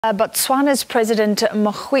Botswana's President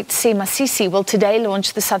Mokgweetsi Masisi will today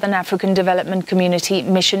launch the Southern African Development Community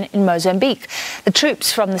mission in Mozambique. The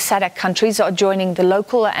troops from the SADC countries are joining the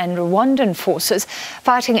local and Rwandan Forces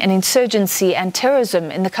fighting an insurgency and terrorism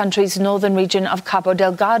in the country's northern region of Cabo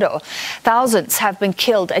Delgado. Thousands have been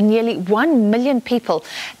killed and nearly 1 million people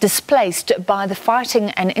displaced by the fighting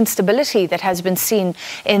and instability that has been seen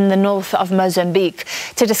in the north of Mozambique.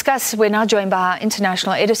 To discuss, we're now joined by our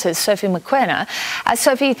international editors, Sophie Mokoena.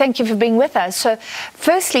 Sophie, thank you for being with us. So,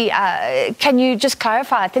 firstly, can you just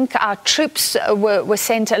clarify? I think our troops were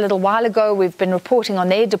sent a little while ago. We've been reporting on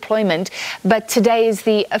their deployment, but today is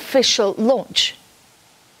the official launch.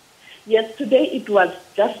 Yes, today it was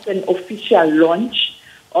just an official launch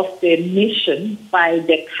of the mission by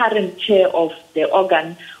the current chair of the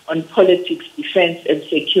organ on politics, defense and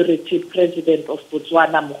security, President of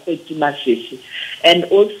Botswana, Mokgweetsi Masisi, and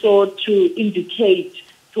also to indicate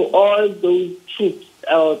to all those troops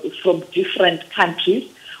from different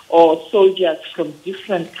countries or soldiers from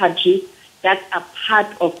different countries that are part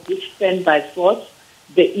of this standby force,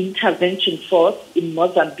 the intervention force in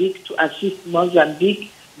Mozambique to assist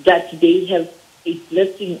Mozambique, that they have a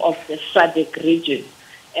blessing of the SADC region.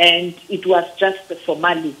 And it was just a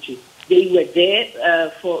formality. They were there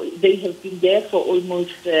they have been there for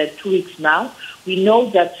almost 2 weeks now. We know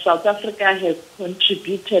that South Africa has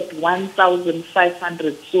contributed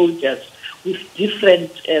 1,500 soldiers with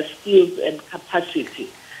different skills and capacity.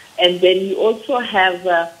 And then you also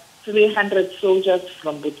have 300 soldiers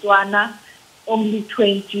from Botswana, only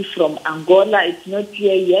 20 from Angola. It's not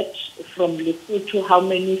clear yet from Lesotho how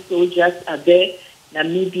many soldiers are there,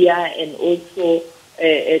 Namibia, and also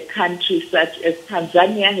countries such as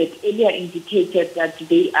Tanzania had earlier indicated that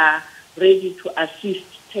they are ready to assist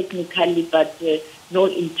technically, but no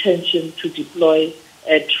intention to deploy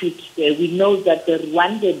troops there. We know that the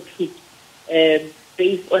Rwandan troops,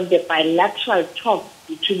 based on the bilateral talks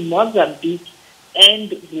between Mozambique and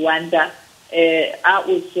Rwanda, are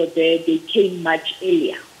also there. They came much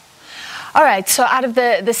earlier. All right, so out of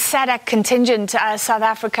the SADC contingent, South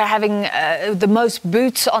Africa having the most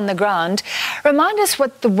boots on the ground, remind us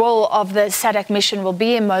what the role of the SADC mission will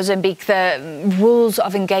be in Mozambique, the rules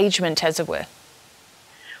of engagement, as it were.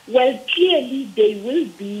 Well, clearly they will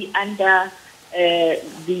be under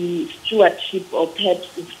the stewardship or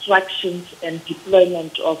perhaps instructions and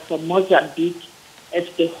deployment of Mozambique as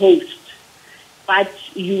the host. But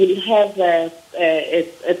you will have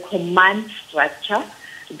a command structure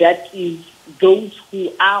that is those who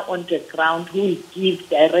are on the ground who will give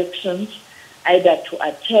directions either to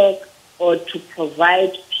attack or to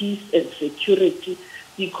provide peace and security,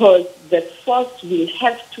 because the force will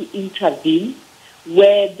have to intervene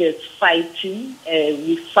where there's fighting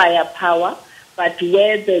with firepower, but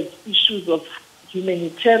where there's issues of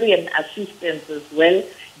humanitarian assistance as well,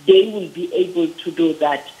 they will be able to do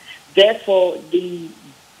that. Therefore, the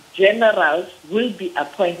generals will be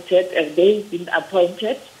appointed, and they've been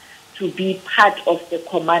appointed to be part of the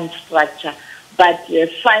command structure. But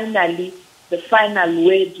finally, the final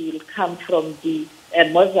word will come from the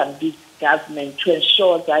Mozambique government to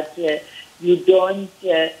ensure that you don't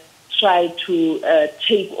try to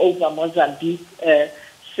take over Mozambique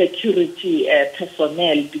security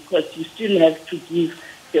personnel, because you still have to give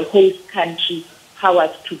the host country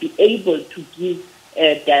powers to be able to give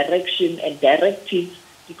direction and directives,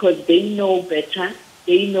 because they know better,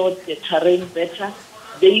 they know the terrain better.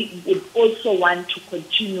 They would also want to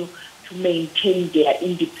continue to maintain their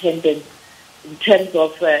independence in terms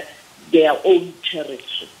of their own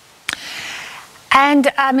territory. And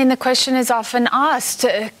I mean, the question is often asked,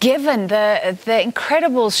 given the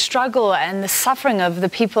incredible struggle and the suffering of the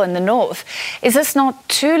people in the north, is this not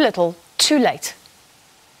too little, too late?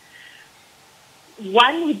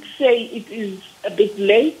 One would say it is a bit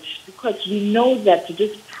late, because we know that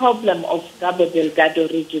this problem of Cabo Delgado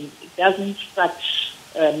region, it doesn't start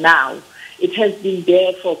now. It has been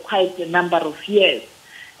there for quite a number of years.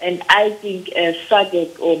 And I think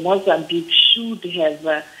SADC or Mozambique should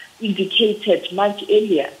have indicated much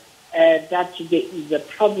earlier that there is a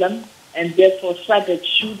problem, and therefore SADC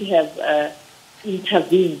should have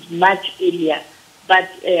intervened much earlier. But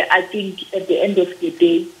I think at the end of the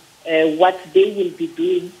day, what they will be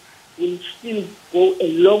doing will still go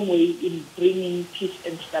a long way in bringing peace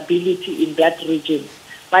and stability in that region.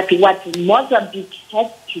 But what Mozambique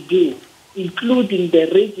has to do, including the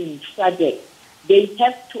region SADC, they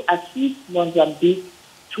have to assist Mozambique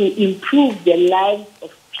to improve the lives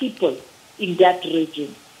of people in that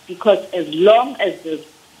region. Because as long as there's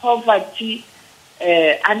poverty,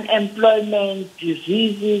 unemployment,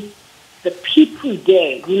 diseases, the people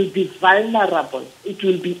there will be vulnerable. It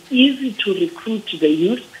will be easy to recruit the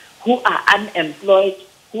youth who are unemployed,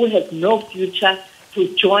 who have no future,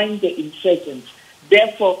 to join the insurgents.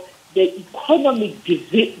 Therefore, the economic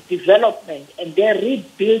development and the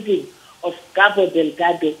rebuilding of Cabo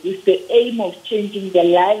Delgado with the aim of changing the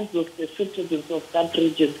lives of the citizens of that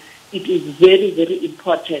region, it is very, very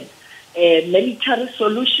important. A military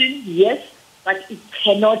solution, yes, but it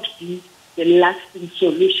cannot be the lasting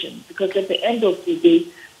solution, because at the end of the day,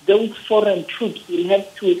 those foreign troops will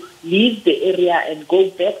have to leave the area and go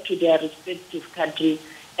back to their respective countries,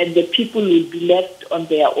 and the people will be left on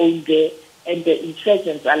their own there, and the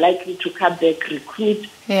insurgents are likely to come back, recruit,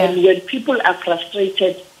 and when people are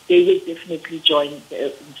frustrated, they will definitely join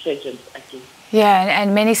the insurgents again. Yeah,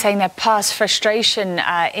 and many saying that past frustration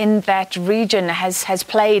in that region has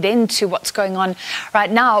played into what's going on right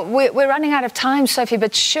now. We're running out of time, Sophie,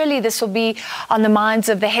 but surely this will be on the minds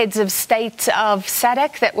of the heads of state of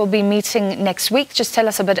SADC that will be meeting next week. Just tell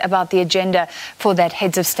us a bit about the agenda for that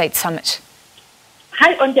heads of state summit.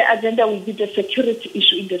 High on the agenda will be the security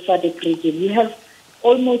issue in the SADC region. We have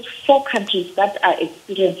almost 4 countries that are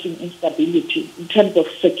experiencing instability in terms of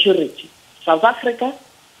security. South Africa,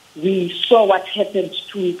 we saw what happened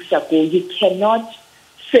 2 weeks ago. You cannot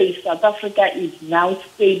say South Africa is now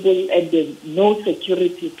stable and there's no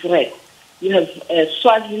security threat. You have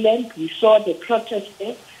Swaziland, we saw the protest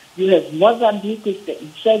there. You have Mozambique with the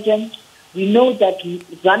insurgents. We know that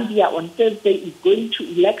Zambia on Thursday is going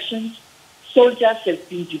to elections. Soldiers have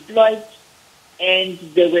been deployed, and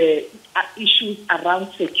there were issues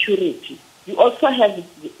around security. You also have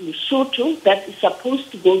Lesotho that is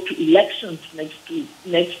supposed to go to elections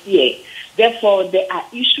next year. Therefore, there are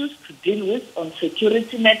issues to deal with on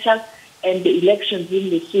security matters and the elections in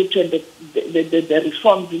Lesotho and the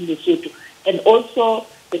reforms in Lesotho. And also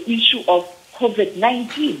the issue of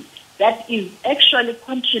COVID-19 that is actually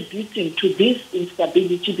contributing to this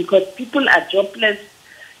instability, because people are jobless,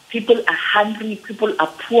 people are hungry, people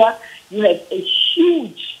are poor. You have a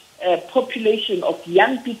huge population of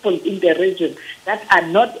young people in the region that are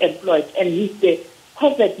not employed, and with the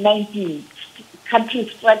COVID-19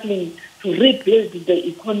 countries struggling to rebuild the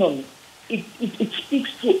economy, it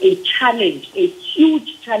speaks to a challenge, a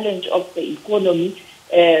huge challenge of the economy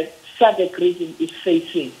SADC region is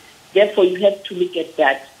facing. Therefore, you have to look at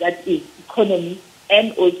that. That is economy,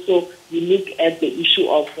 and also you look at the issue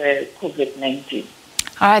of COVID-19.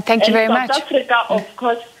 All right, thank you very much. South Africa, of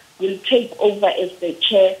course, will take over as the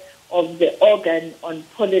chair of the organ on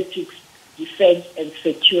politics, defense and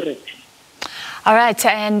security. All right,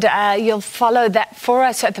 and you'll follow that for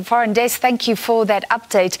us at the Foreign Desk. Thank you for that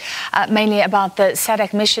update, mainly about the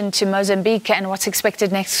SADC mission to Mozambique and what's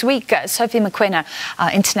expected next week. Sophie Mokoena,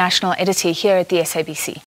 our international editor here at the SABC.